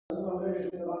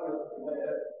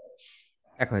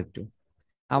দেখো একটু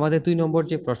আমাদের 2 নম্বর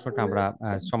যে প্রশ্নটা আমরা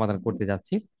সমাধান করতে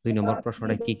যাচ্ছি, 2 নম্বর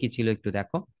প্রশ্নটা কি কি ছিল একটু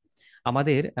দেখো।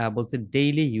 আমাদের বলছে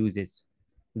daily uses,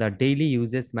 the daily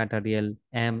uses material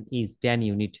M is 10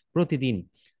 unit. প্রতিদিন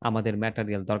আমাদের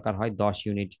ম্যাটেরিয়াল দরকার হয় 10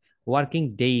 unit. Working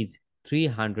days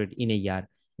 300 in a ইয়ার।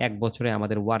 এক বছরে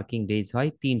আমাদের ওয়ার্কিং ডেইজ হয়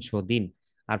 300 দিন,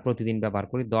 আর প্রতিদিন ব্যবহার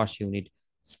করি 10 unit.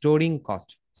 Storing cost,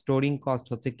 storing cost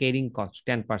হচ্ছে carrying cost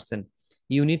 10%।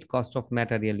 Unit cost of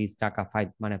material is টাকা 5,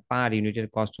 মানে পার ইউনিটের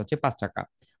কস্ট হচ্ছে 5 টাকা।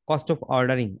 Cost of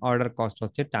ordering, order cost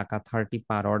হচ্ছে টাকা 30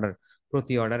 পার অর্ডার।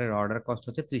 প্রতি অর্ডারের অর্ডার কস্ট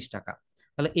হচ্ছে 30 টাকা।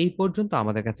 তাহলে এই পর্যন্ত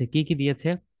আমাদের কাছে কি কি দিয়েছে,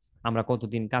 আমরা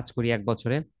কতদিন কাজ করি এক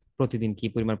বছরে, প্রতিদিন কি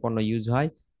পরিমাণ পণ্য ইউজ হয়,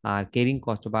 আর ক্যারিং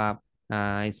কস্ট বা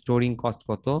স্টোরিং কস্ট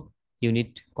কত,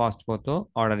 ইউনিট কস্ট কত,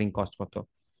 অর্ডারিং কস্ট কত।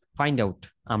 ফাইন্ড আউট,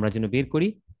 আমরা যেন বের করি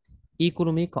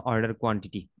ইকোনমিক অর্ডার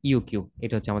কোয়ান্টিটি, ইউকিউ।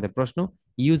 এটা হচ্ছে আমাদের প্রশ্ন।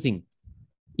 ইউজিং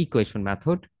ইকুয়েশন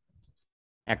মেথড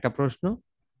একটা প্রশ্ন,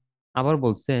 আবার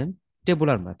বলছে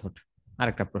টেবুলার মেথড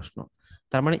আরেকটা প্রশ্ন।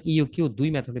 তার মানে ইউকিউ 2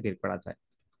 মেথডে বের করা যায়।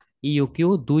 ইউকিউ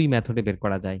 2 মেথডে বের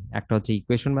করা যায়, একটা হচ্ছে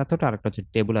ইকুয়েশন মেথড আর একটা হচ্ছে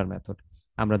টেবুলার মেথড।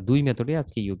 আমরা 2 মেথডে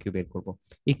আজকে ইউকিউ বের করব।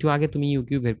 একটু আগে তুমি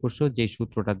ইউকিউ বের করছো যে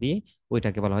সূত্রটা দিয়ে,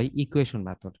 ওইটাকে বলা হয় ইকুয়েশন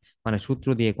মেথড। মানে সূত্র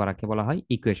দিয়ে করাকে বলা হয়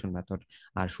ইকুয়েশন মেথড,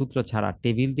 আর সূত্র ছাড়া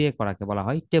টেবিল দিয়ে করাকে বলা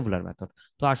হয় টেবুলার মেথড।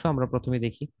 তো আসো আমরা প্রথমে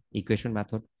দেখি ইকুয়েশন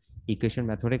মেথড। ইকুয়েশন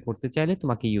মেথডে করতে চাইলে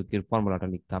তোমাকে ইউকিউর ফর্মুলাটা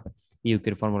লিখতে হবে।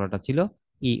 ইউকিউর ফর্মুলাটা ছিল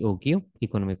ইওকিউ,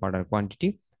 economic order quantity,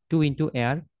 2 ×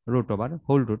 air root over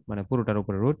whole root, মানে পুরোটার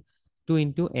উপরে root, 2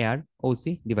 × air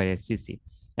OC divided CC.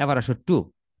 এবার আসো টু,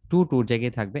 টুর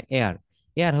জায়গায় থাকবে এয়ার।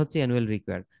 এয়ার হচ্ছে অ্যানুয়াল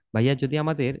রিকোয়ার। ভাইয়া যদি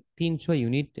আমাদের 300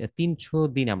 ইউনিট, 300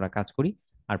 দিন আমরা কাজ করি,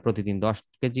 আর প্রতিদিন 10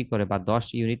 কেজি করে বা 10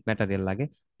 ইউনিট ম্যাটেরিয়াল লাগে,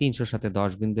 300-র সাথে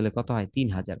 10 গুণ দিলে কত হয়?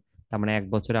 3000। তার মানে এক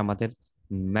বছরে আমাদের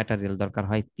ম্যাটেরিয়াল দরকার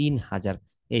হয় 3000।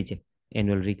 এই যে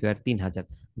অ্যানুয়াল রিকোয়ার 3000।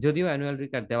 যদিও অ্যানুয়াল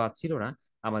রিকোয়ার দেওয়া ছিল না,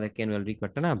 আমাদেরকে অ্যানুয়াল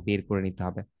রিকোয়ারটা না বের করে নিতে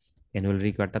হবে। অ্যানুয়াল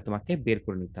রিকোয়ারটা তোমাকে বের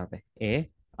করে নিতে হবে। এ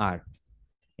আর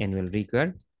অ্যানুয়াল রিকোয়ার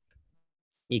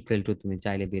ইকুয়াল টু, তুমি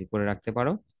চাইলে বের করে রাখতে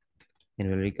পারো,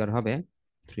 অ্যানুয়াল রিকোয়ার হবে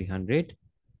 300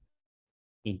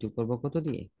 ইন্টু করবো কত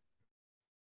দিয়ে?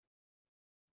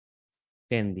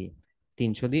 10 দিয়ে।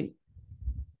 300 দিন,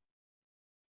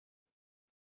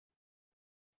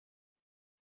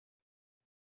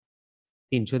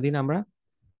 300 দিন আমরা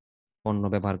পণ্য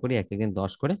ব্যবহার করি, এক একদিন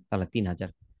 10 করে, তাহলে 3000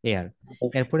 এয়ার। দশ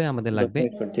এরপরে আমাদের দশ লাগবে,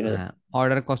 মিনিট পর 3,000। হ্যাঁ,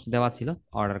 অর্ডার কস্ট দেওয়া ছিল।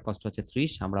 অর্ডার কস্ট হচ্ছে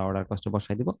 30, আমরা অর্ডার কস্ট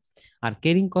বসাই দিব। আর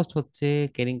কেরিং কস্ট হচ্ছে,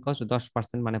 কেরিং কস্ট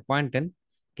 10% মানে 0.10।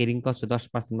 কেরিং কস্ট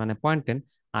 10% মানে 0.10।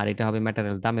 আর এটা হবে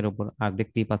ম্যাটেরিয়াল দামের উপর, আর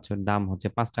দেখতেই পাচ্ছ দাম হচ্ছে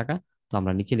 5 টাকা। তো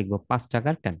আমরা নিচে লিখবো 5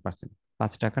 টাকার 10%।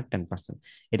 5 টাকার 10%,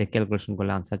 এটা ক্যালকুলেশন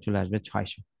করলে আনসার চলে আসবে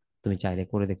 600। তুমি চাইলে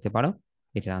করে দেখতে পারো,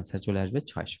 এটার আনসার চলে আসবে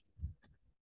 600।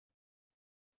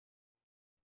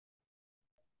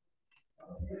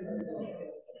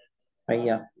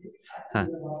 ভাইয়া, হ্যাঁ,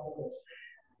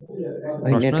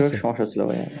 ওই প্রশ্ন নেটওয়ার্ক আছে? সমস্যা ছিল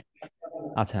ভাইয়া।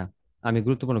 আচ্ছা, আমি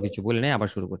গুরুত্বপূর্ণ কিছু বলে নেই, আবার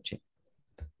শুরু করছি।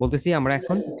 বলতেছি আমরা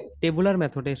এখন টেবুলার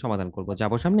মেথডে সমাধান করব,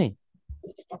 যাবো সামনে।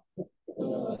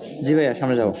 জি ভাইয়া,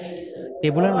 সামনে যাও। হুম।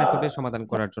 টেবুলার মেথডে সমাধান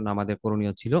করার জন্য আমাদের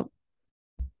করণীয় ছিল,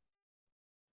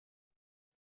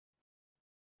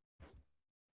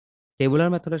 টেবুলার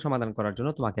মেথডে সমাধান করার জন্য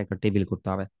তোমাকে একটা টেবিল করতে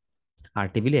হবে। আর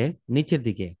টেবিলে নিচের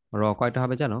দিকে র কয়টা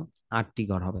হবে জানো? 8টি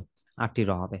ঘর হবে, 8টি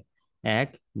র হবে। 1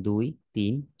 2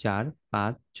 3 4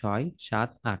 5 6 7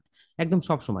 8। একদম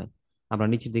সব সময় আমরা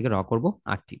নিচের দিকে র করব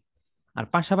 8টি। আর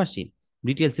পাশাপাশি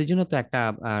ডিটেলসের জন্য তো একটা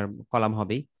কলাম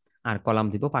হবেই, আর কলাম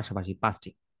দিব পাশাপাশি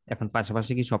 5টি। এখন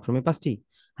পাশাপাশি কি সবসময় 5টি?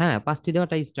 হ্যাঁ, 5টি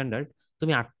দেওয়াটাই স্ট্যান্ডার্ড।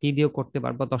 তুমি 8টি দিয়েও করতে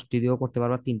পারবা, 10টি দিয়েও করতে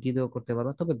পারবা, 3টি দিয়েও করতে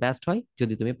পারবা, তবে বেস্ট হয়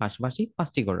যদি তুমি পাশাপাশি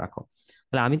 5টি করে রাখো।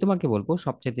 তাহলে আমি তোমাকে বলবো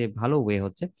সবচেয়ে ভালো ওয়ে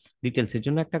হচ্ছে ডিটেলসের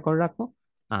জন্য একটা করে রাখো,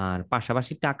 আর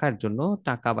পাশাপাশি টাকার জন্য,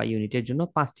 টাকা বা ইউনিটের জন্য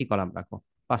 5টি কলাম রাখো।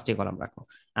 5টি কলাম রাখো।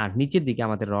 আর নিচের দিকে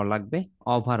আমাদের র লাগবে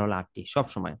ওভারঅল 8টি সব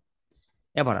সময়।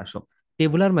 এবার আসো,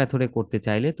 টেবুলার মেথডে করতে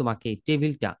চাইলে তোমাকে এই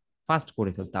টেবিলটা ফার্স্ট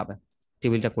করে ফেলতে হবে।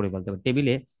 টেবিলটা করে ফেলতে হবে।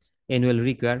 টেবিলে অ্যানুয়াল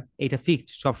রিকোয়ার, এটা ফিক্সড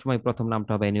সবসময়, প্রথম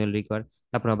নামটা হবে অ্যানুয়াল রিকোয়ার,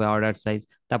 তারপর হবে অর্ডার সাইজ,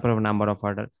 তারপর হবে নাম্বার অফ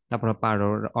অর্ডার, তারপর পার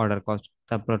অর্ডার কস্ট,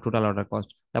 তারপর টোটাল অর্ডার কস্ট,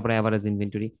 তারপরে অ্যাভারেজ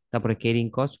ইনভেন্টরি, তারপরে ক্যারিং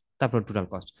কস্ট, তারপর টোটাল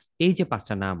কস্ট। এই যে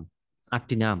 5টা নাম,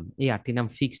 8টি নাম, এই 8টি নাম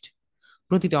ফিক্সড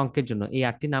প্রতিটা অঙ্কের জন্য। এই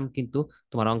 8টি নাম কিন্তু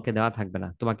তোমার অঙ্কে দেওয়া থাকবে না,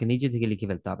 তোমাকে নিজে থেকে লিখে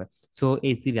ফেলতে হবে। সো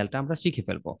এই সিরিয়ালটা আমরা শিখে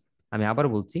ফেলবো। আমি আবার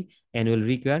বলছি, annual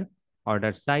require,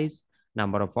 order size,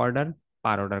 number of order,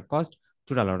 per order cost,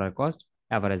 total order cost,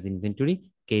 average inventory,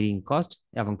 carrying cost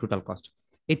এবং টোটাল কস্ট।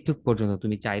 এইটুক পর্যন্ত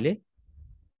তুমি চাইলে,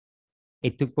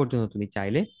 এইটুক পর্যন্ত তুমি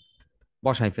চাইলে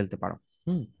বসাই ফেলতে পারো।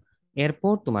 হুম।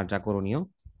 এরপর তোমার যা করণীয়,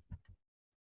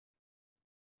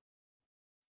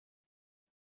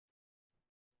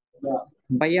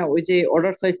 ভাইয়া ওই যে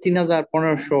অর্ডার সাইজ 3000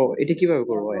 1500, এটা কিভাবে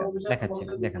করবো ভাইয়া? দেখাচ্ছি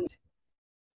আমি, দেখাচ্ছি।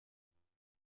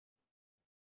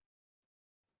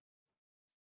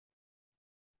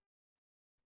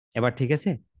 এবার ঠিক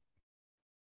আছে?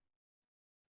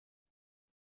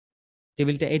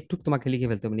 টেবিলটা এইটুক তোমাকে লিখে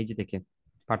ফেলতে হবে নিজে থেকে।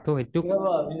 পারতো এইটুক? জি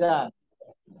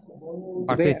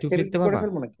পারতো ভাইয়া, এইটুক টেবিল লিখতে কি করে পারবা?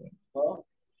 ফেলবো নাকি?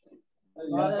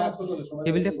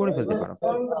 টেবিলটা করে ফেলতে পারো।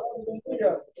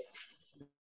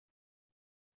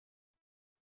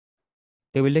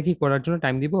 টেবিলটা কি করার জন্য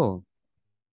টাইম দিব?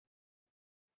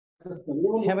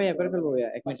 হ্যাঁ ভাইয়া, করে ফেলবো ভাইয়া,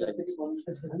 1 মিনিট লাগে।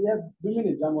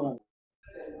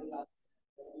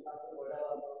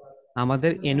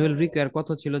 আমাদের অ্যানুয়াল রিকোয়ার কত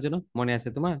ছিল যেন মনে আছে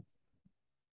তোমার?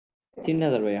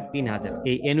 3000 ভাইয়া। 3,000।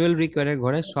 এই অ্যানুয়াল রিকোয়ারের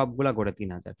ঘরে সবগুলা করে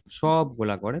 3,000,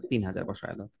 সবগুলা করে 3,000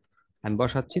 বসায় দাও। আমি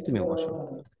বসাচ্ছি, তুমিও বসাও।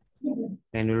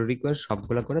 অ্যানুয়াল রিকোয়ার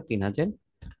সবগুলা করে 3,000,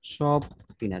 সব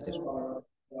 3,000।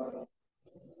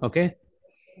 ওকে।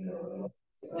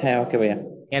 হ্যাঁ ওকে ভাইয়া।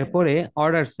 এরপরে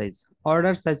অর্ডার সাইজ।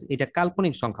 অর্ডার সাইজ এটা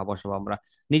কাল্পনিক সংখ্যা বসাবো আমরা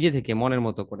নিজে থেকে মনের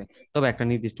মতো করে, তবে একটা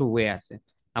নির্দিষ্ট ওয়ে আছে।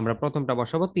 আমরা প্রথমটা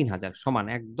বসাবো 3,000 সমান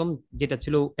একদম, যেটা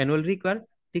ছিল অ্যানুয়াল রিকোয়ার,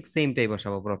 ঠিক সেমটাই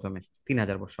বসাবো প্রথমে।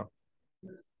 3,000 বসাও।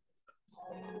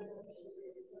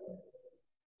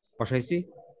 বসাইছি।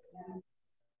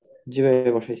 জি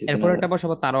ভাইয়া, বসাইছি তিন এরপর হাজার একটা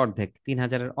বসাবো তার অর্ধেক,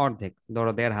 3,000-এর অর্ধেক,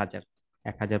 ধরো 1,500,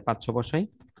 1,500 বসাই।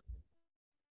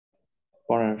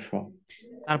 1500।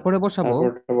 তারপরে বসাবো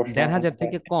তারপরটা বসলাম 1,500 হচ্ছে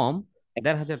থেকে কম,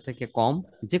 1,500 থেকে কম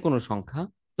যে কোনো সংখ্যা,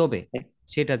 তবে এক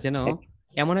সেটা যেন এক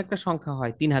এমন একটা সংখ্যা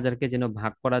হয় 3,000-কে যেন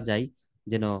ভাগ করা যায়,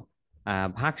 যেন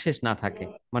ভাগশেষ না থাকে,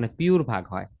 মানে পিওর ভাগ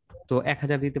হয়। তো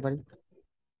 1,000 দিতে পারি।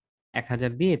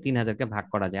 1,000 দিয়ে 3,000-কে ভাগ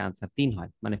করা যায়, আনসার 3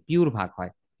 হয়, মানে পিওর ভাগ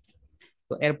হয়।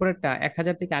 তো এরপরেরটা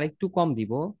 1,000 থেকে আরেকটু কম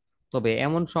দিব, তবে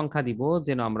এমন সংখ্যা দিব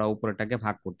যেন আমরা উপরেরটাকে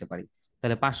ভাগ করতে পারি।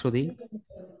 তাহলে 500 দিই।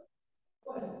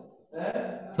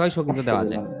 600 কিন্তু 500 দেওয়া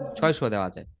যায়। দিলাম। 600 দেওয়া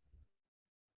যায়।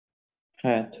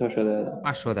 হ্যাঁ 600 দেওয়া যায়।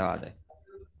 500 দেওয়া যায়।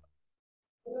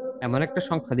 এমন একটা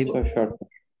সংখ্যা দিব 600।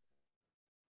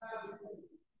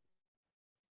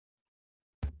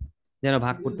 যেন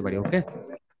ভাগ করতে পারি। ওকে,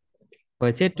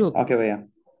 হয়েছে একটু? ওকে ভাইয়া।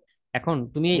 এখন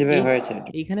তুমি জি ভাইয়া, এই হয়েছে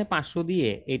এটা। এইখানে 500 দিয়ে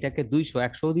এটাকে 200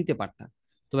 100 দিতে পারতা,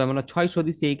 তবে আমরা 600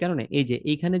 দিছি এই কারণে, এই যে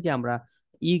এইখানে যে আমরা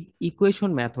ইকুয়েশন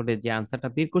মেথডে যে আনসারটা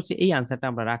বের করছি, এই আনসারটা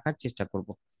আমরা রাখার চেষ্টা করব।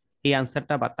 এই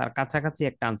আনসারটা বা তার কাছাকাছি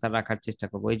একটা আনসার রাখার চেষ্টা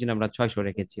করব, এই জন্য আমরা 600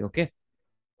 রেখেছি। ওকে।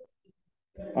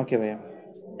 ওকে ভাইয়া।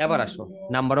 এবার আসো,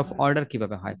 নাম্বার অফ অর্ডার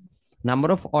কিভাবে হয়। নাম্বার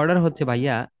অফ অর্ডার হচ্ছে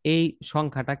ভাইয়া, এই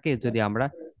সংখ্যাটাকে যদি আমরা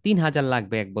 3,000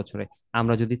 লাগবে এক বছরে,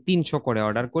 আমরা যদি 300 করে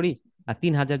অর্ডার করি, আর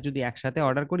 3,000 যদি একসাথে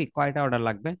অর্ডার করি, কয়টা অর্ডার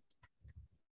লাগবে?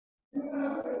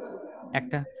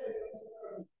 একটা।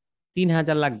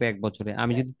 3,000 লাগবে এক বছরে,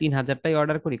 আমি যদি 3,000টাই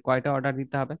অর্ডার করি, কয়টা অর্ডার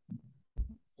দিতে হবে?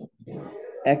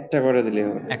 একটা করে দিলেই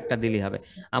হবে। একটা দিলেই হবে।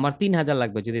 আমার 3,000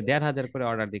 লাগবে, যদি 1,500 করে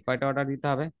অর্ডার দিই, কয়টা অর্ডার দিতে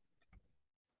হবে?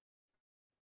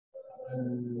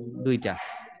 দুইটা।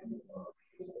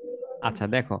 আচ্ছা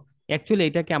দেখো, অ্যাকচুয়ালি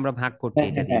এটাকে আমরা ভাগ করছি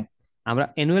হ্যাঁ এটা হ্যাঁ দিয়ে। হ্যাঁ, আমরা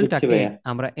বুঝছি অ্যানুয়ালটাকে ভাইয়া।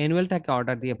 আমরা অ্যানুয়ালটাকে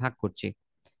অর্ডার দিয়ে ভাগ করছি।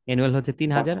 অ্যানুয়াল হচ্ছে তিন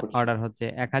ভাগ হাজার করছি। অর্ডার হচ্ছে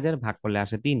 1,000, ভাগ করলে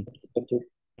আসে 3।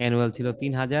 অ্যানুয়াল ছিল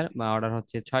 3,000, বা অর্ডার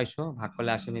হচ্ছে 600, ভাগ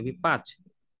করলে আসে মেবি 5।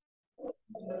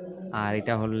 আর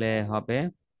এটা হলে হবে,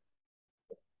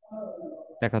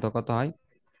 দেখো তো কত হয়,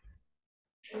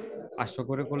 500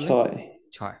 করে করলে 6।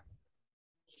 6।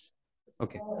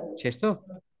 ওকে, শেষ তো?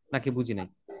 নাকি বুঝি নাই?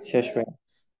 শেষ ভাইয়া।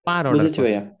 পার অর্ডার বুঝেছি কস্ট।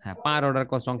 ভাইয়া। হ্যাঁ, পার অর্ডার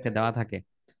কস্ট অঙ্কে দেওয়া থাকে।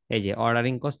 এই যে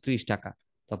অর্ডারিং কস্ট 30 টাকা,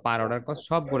 তো পার অর্ডার কস্ট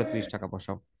সব করে 30 টাকা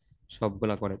বসাও।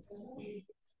 সবগুলা করে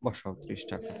বসাও 30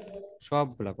 টাকা,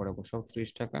 সবগুলা করে বসাও 30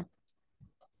 টাকা।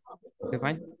 Okay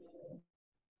fine.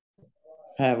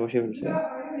 হ্যাঁ, বসে ফেলছি ভাইয়া।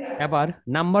 এবার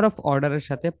নাম্বার অফ অর্ডারের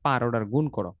সাথে পার অর্ডার গুণ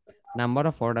করো। নাম্বার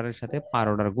অফ অর্ডারের সাথে পার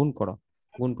অর্ডার গুণ করো।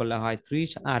 গুণ করলে হয়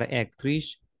 30 আর 1 30,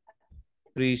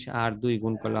 30 আর 2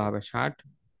 গুণ করলে হবে 60,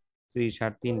 30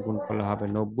 আর 3 গুণ করলে হবে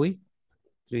 90,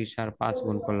 30 আর 5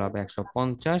 গুণ করলে হবে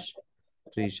 150,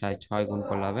 30 আর 6 গুণ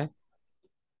করলে হবে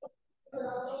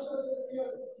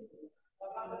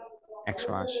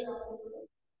 180।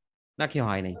 নাকি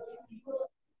হয় নাই?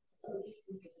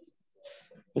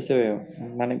 বুঝছি ভাইয়া।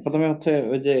 মানে প্রথমে হচ্ছে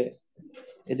ওই যে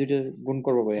এই দুইটা গুণ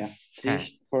করবো ভাইয়া। হ্যাঁ, 30,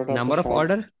 পরেরটা হচ্ছে number of 60।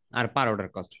 Order R per order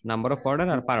cost, number of order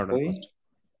R per order 90। Cost.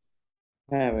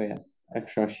 হ্যাঁ ভাইয়া,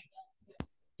 180।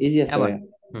 ইজি আছে এবার ভাইয়া।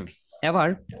 হুম এবার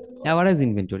average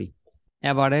inventory.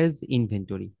 Average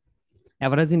inventory.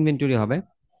 Average inventory হবে,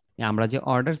 আমরা যে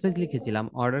অর্ডার সাইজ লিখেছিলাম,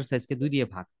 অর্ডার সাইজকে 2 দিয়ে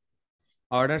ভাগ,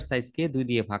 অর্ডার সাইজকে 2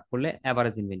 দিয়ে ভাগ করলে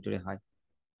এভারেজ ইনভেন্টরি হয়।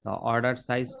 তো অর্ডার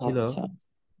সাইজ ছিল আচ্ছা,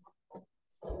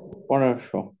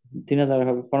 1500। 3000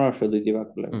 হবে 1500 দুই দিয়ে ভাগ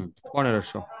করলে।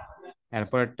 1,500।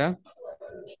 এরপর একটা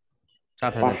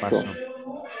 500। 7,500।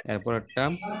 এরপর একটা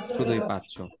শুধুই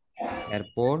 500,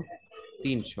 এরপর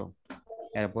 300,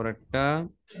 এরপর একটা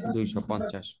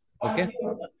 250। ওকে,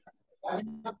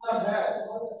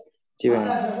 জি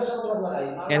ভাইয়া।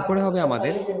 এরপরে হবে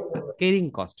আমাদের কেরিং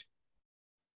কস্ট।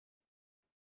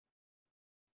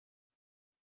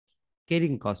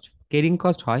 কেরিং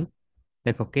কস্ট হয়,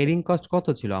 দেখো কেরিং কস্ট কত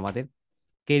ছিল আমাদের,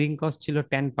 কেরিং কস্ট ছিল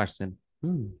 10%।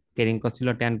 হুম, কেরিং কস্ট ছিল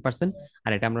 10%।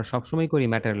 আর এটা আমরা সবসময় করি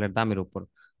ম্যাটেরিয়ালের দামের উপর।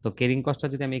 তো কেরিং কস্টটা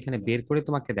যদি আমি এখানে বের করে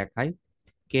তোমাকে দেখাই,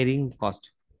 কেরিং কস্ট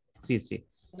সিসি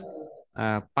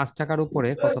 5 টাকার উপরে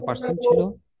কত পার্সেন্ট ছিল,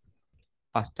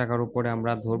 5 টাকার উপরে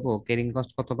আমরা ধরবো কেরিং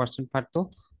কস্ট কত পার্সেন্ট পারতো,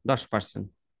 10%।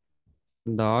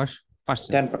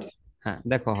 10%। 10%। হ্যাঁ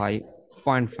দেখো হয়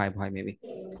 0.5 হয়, মেবি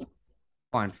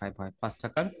 0.5 হয়, 5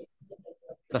 টাকার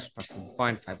 10%,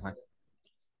 0.5 হয়।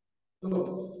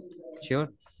 শিওর?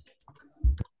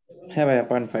 হ্যাঁ ভাইয়া,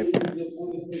 0.5।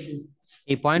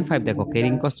 এই 0.5 দেখো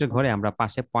কেরিং কস্টের ঘরে আমরা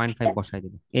পাশে 0.5 বসাই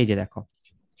দিব, এই যে দেখো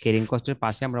কেরিং কস্টের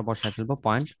পাশে আমরা বসাই ফেলবো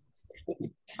 0.5।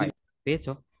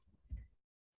 পেয়েছো?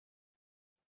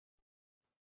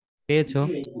 পেয়েছো?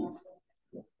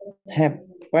 হ্যাঁ,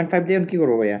 0.5 দিয়ে আমি কি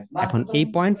করবো ভাইয়া? এখন এই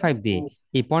 0.5 দিয়ে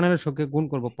এই 1500-কে গুণ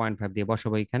করবো 0.5 দিয়ে,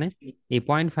 বসাবো এখানে। এই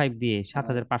 0.5 দিয়ে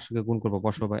 7500-কে গুণ করবো,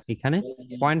 বসাবো এখানে।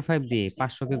 0.5 দিয়ে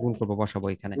 500-কে গুণ করবো, বসাবো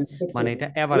এখানে। মানে এটা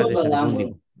এভারেজের সাথে গুণ দিব,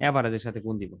 এভারেজের সাথে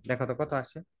গুণ দিব। দেখো তো কত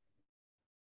আসে,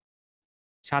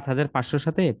 7500-র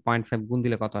সাথে 0.5 গুণ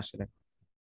দিলে কত আসে দেখো।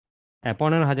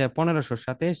 15,000, 1500-র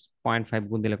সাথে 0.5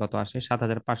 গুণ দিলে কত আসে,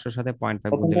 7500-র সাথে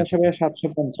 0.5 গুণ প্রথমটা দিলে আসবে কত? ভাইয়া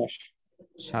 750।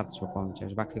 750।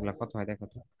 বাকিগুলো কত হয় দেখো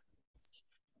তো।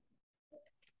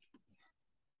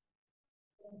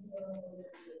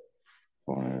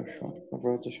 1500, তারপর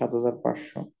হচ্ছে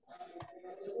 7500,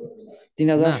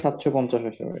 3750 না,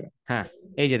 আসে ভাইয়া। হ্যাঁ,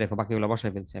 এই যে দেখো বাকিগুলো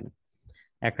বসাই ফেলছি আমি।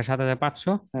 একটা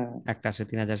 7500, হ্যাঁ, একটা আসে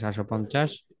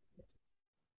 3750।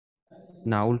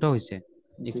 না, উল্টো হয়েছে,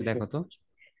 একটু দেখো তো। 250।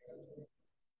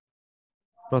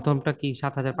 প্রথমটা কি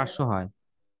 7500 হয়,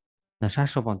 না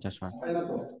 750 হয়?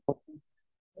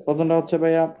 প্রথমটা হচ্ছে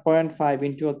ভাইয়া 0.5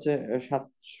 ইন্টু হচ্ছে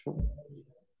 700,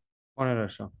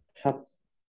 1500 সাত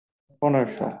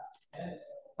 1500।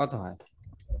 কত হয়?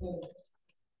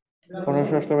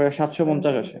 1500 আসলে ভাইয়া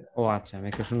 750 আসে। ও আচ্ছা, আমি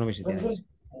একটা শূন্য বেশি দিয়ে দিচ্ছি।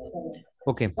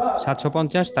 ওকে,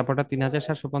 750, তারপরটা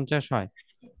 3750 হয়।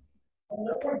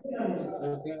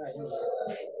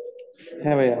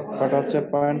 হ্যাঁ ভাইয়া, ওটা হচ্ছে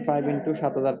 0.5 ইন্টু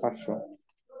 7500,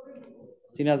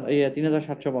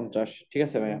 3750। ঠিক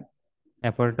আছে ভাইয়া।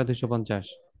 এরপরটা 250।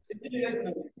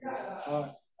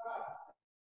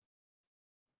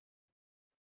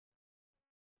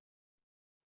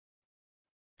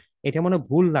 এটা মনে হয়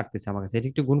ভুল লাগতেছে আমার কাছে, এটা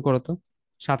একটু গুণ করো তো।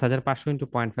 7500 ইন্টু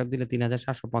 0.5 দিলে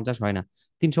 3750 হয় না,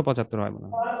 375 হয় মনে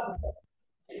হয়।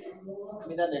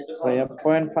 ভাইয়া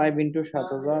 0.5 ইন্টু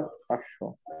 7500,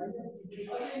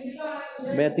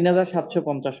 ভাইয়া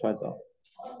 3750 হয় তো।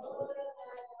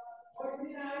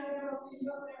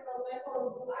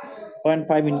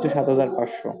 0.5 ইন্টু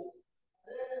 7500,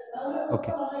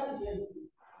 ওকে,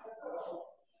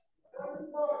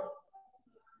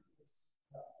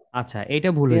 আচ্ছা এইটা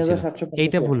ভুল তিন হয়েছিল, হাজার সাতশো পঞ্চাশ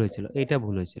এইটা ভুল হয়েছিল, এইটা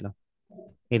ভুল হয়েছিল।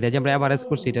 এটা যে আমরা এভারেজ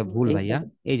করছি এটা ভুল ভাইয়া।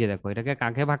 এইটা এই যে দেখো এটাকে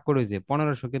কাকে ভাগ করে, যে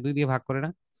 1500-কে 2 দিয়ে ভাগ করে না,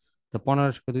 তো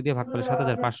 1500-কে 2 দিয়ে ভাগ করলে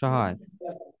 7500 হয়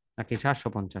নাকি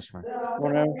 750 হয়?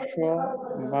 1500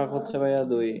 ভাগ হচ্ছে ভাইয়া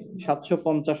 2,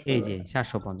 750 এই হয় যে ভাইয়া।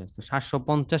 750, তো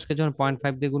 750-কে যখন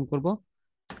 0.5 দিয়ে গুণ করবো,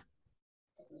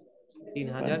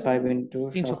 5 ইন্টু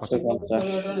 3375। 750,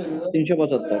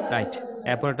 375। রাইট।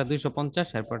 এরপর একটা 250,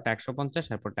 এরপর একটা 150,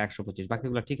 এরপর একটা 125,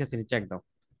 বাকিগুলো ঠিক আছে, চেক দাও।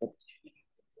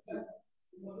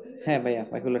 হ্যাঁ ভাইয়া,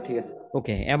 এগুলো ঠিক আছে।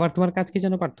 ওকে, এবার তোমার কাজ কি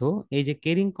যেন পারতো, এই যে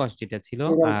কেরিং কস্ট যেটা ছিল,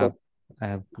 টোটাল কত?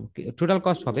 টোটাল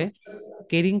কস্ট হবে,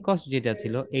 কেরিং কস্ট যেটা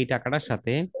ছিল এই টাকাটার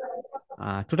সাথে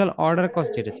টোটাল অর্ডার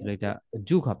কস্ট যেটা ছিল এটা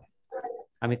যোগ হবে।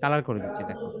 আমি কালার করে দিচ্ছি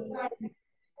দেখো।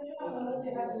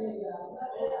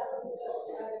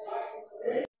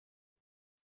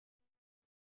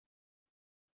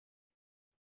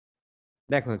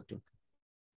 দেখো একটু,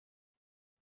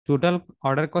 টোটাল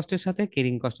অর্ডার কস্টের সাথে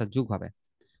কেরিং কস্টটা যোগ হবে,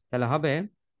 তাহলে হবে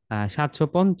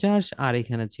 750, আর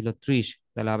এখানে ছিল 30,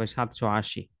 তাহলে হবে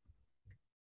 780।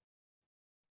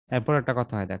 এরপর একটা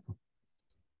কথা হয় দেখো।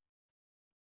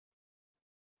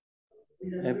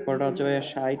 এরপরটা হচ্ছে ভাইয়া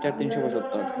 60 আর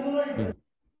 375। হুম,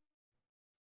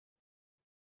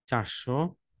 400,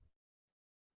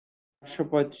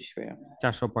 435 ভাইয়া।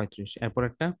 435, এরপর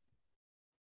একটা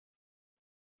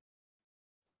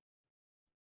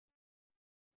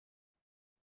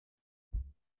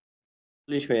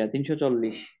 40 ভাইয়া,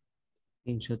 340।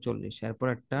 340, এরপর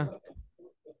একটা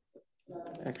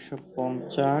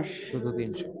 150। শুধু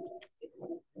 300।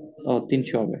 ও,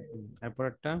 300 হবে। এরপর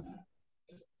একটা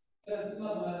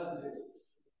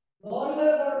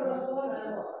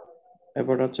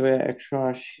এরপর হচ্ছে ভাইয়া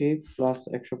 180 প্লাস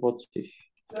 125।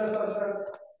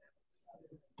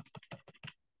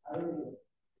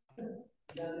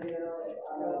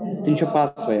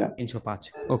 305 ভাইয়া। 305।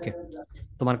 ওকে,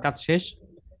 তোমার কাজ শেষ।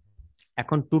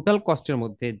 এখন টোটাল কস্টের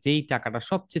মধ্যে যেই টাকাটা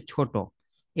সবচেয়ে ছোট,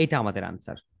 এটা আমাদের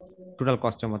আনসার। টোটাল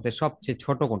কস্টের মধ্যে সবচেয়ে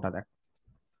ছোট কোনটা দেখ।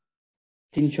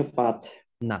 305।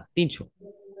 না, 300।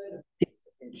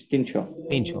 300।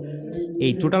 300।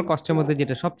 এই টোটাল কস্টের মধ্যে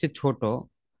যেটা সবচেয়ে ছোট,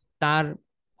 তার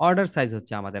অর্ডার সাইজ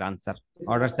হচ্ছে আমাদের আনসার।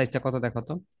 অর্ডার সাইজটা কত দেখো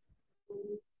তো।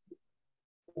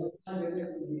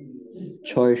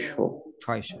 600।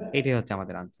 600। এটাই হচ্ছে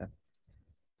আমাদের আনসার।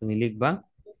 তুমি লিখবা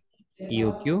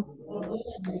ইউকিউ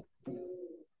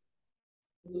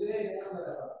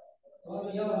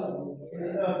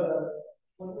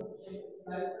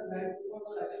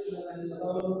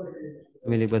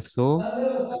তুমি লিখবা so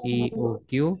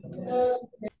UQ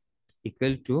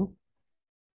equal to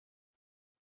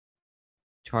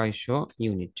 600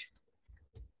 unit.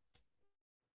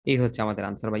 এই হচ্ছে আমাদের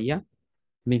আনসার ভাইয়া।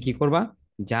 তুমি কি করবা,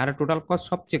 যার টোটাল কস্ট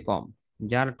সবচেয়ে কম,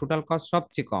 যার টোটাল কস্ট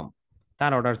সবচেয়ে কম,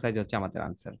 তার অর্ডার সাইজ হচ্ছে আমাদের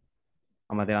আনসার।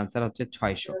 আমাদের আনসার হচ্ছে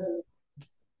 600।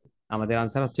 আমাদের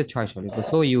আনসার হচ্ছে 600, লিখবো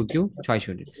সো ইউ কিউ 600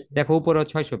 ইউনিট। দেখো উপরেও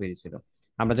 600 বেরিয়েছিল,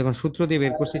 আমরা যখন সূত্র দিয়ে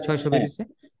বের করছি 600 হ্যাঁ। বেরিয়েছে,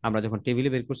 আমরা যখন টেবিলে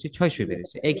বের করছি 600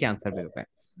 বেরিয়েছে, এই কি আনসার বের পায়।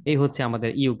 এই হচ্ছে আমাদের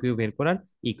ইউ কিউ বের করার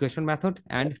equation method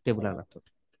and tabular method.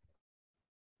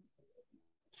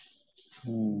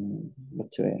 হুম,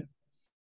 বুঝছি ভাইয়া।